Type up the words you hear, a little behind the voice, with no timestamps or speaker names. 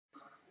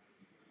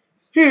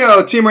Here you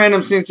go. Team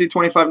Random C&C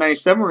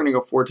 2597. We're going to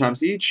go 4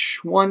 times each.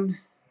 1,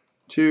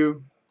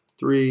 2,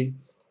 3,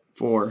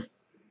 4.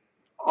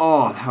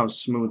 Oh, how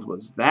smooth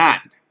was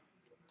that?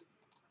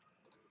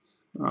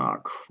 Oh,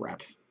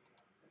 crap.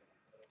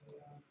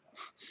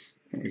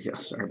 There you go.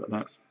 Sorry about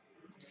that.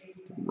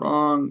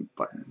 Wrong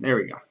button. There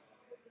we go.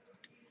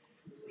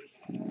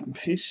 And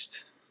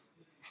paste.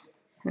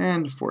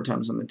 And 4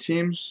 times on the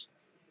teams.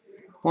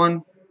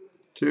 1,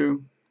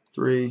 2,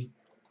 3,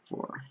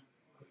 4.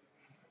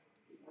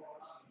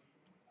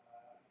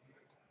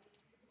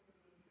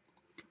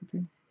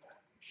 Copy.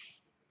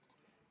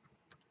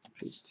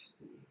 Paste.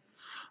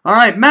 All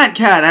right, Matt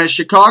Cat has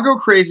Chicago.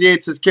 Crazy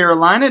 8 says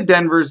Carolina.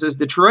 Denver says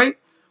Detroit.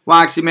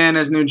 Waxy Man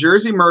has New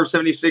Jersey. Merv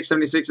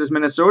 7676 is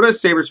Minnesota.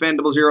 Sabres Fan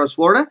 00 is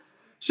Florida.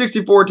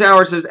 64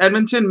 Tower says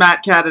Edmonton.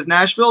 Matt Cat is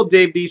Nashville.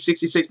 Dave D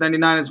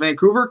 6699 is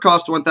Vancouver.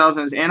 Costa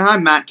 1000 is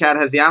Anaheim. Matt Cat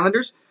has the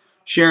Islanders.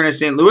 Sharon is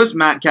St. Louis.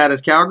 Matt Cat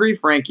is Calgary.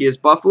 Frankie is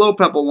Buffalo.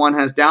 Pepple 1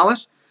 has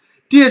Dallas.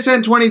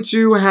 DSN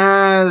 22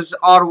 has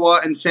Ottawa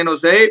and San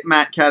Jose.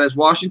 Matt Cat has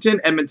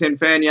Washington. Edmonton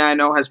Fan, yeah, I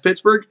know, has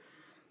Pittsburgh.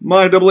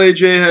 My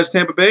AAJ has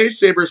Tampa Bay.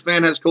 Sabres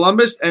Fan has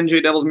Columbus.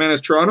 NJ Devils Man has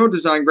Toronto.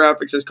 Design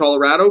Graphics has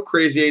Colorado.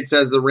 Crazy 8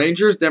 says the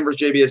Rangers. Denver's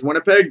JB has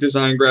Winnipeg.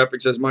 Design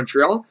Graphics has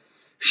Montreal.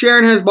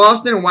 Sharon has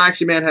Boston. And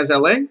Waxy Man has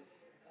LA.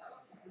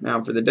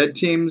 Now for the dead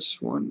teams.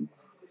 1,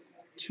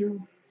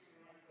 2.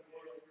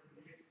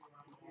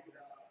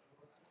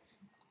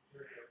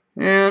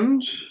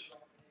 And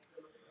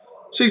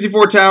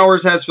 64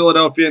 Towers has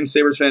Philadelphia. And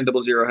Sabres Fan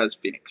 00 has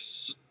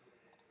Phoenix.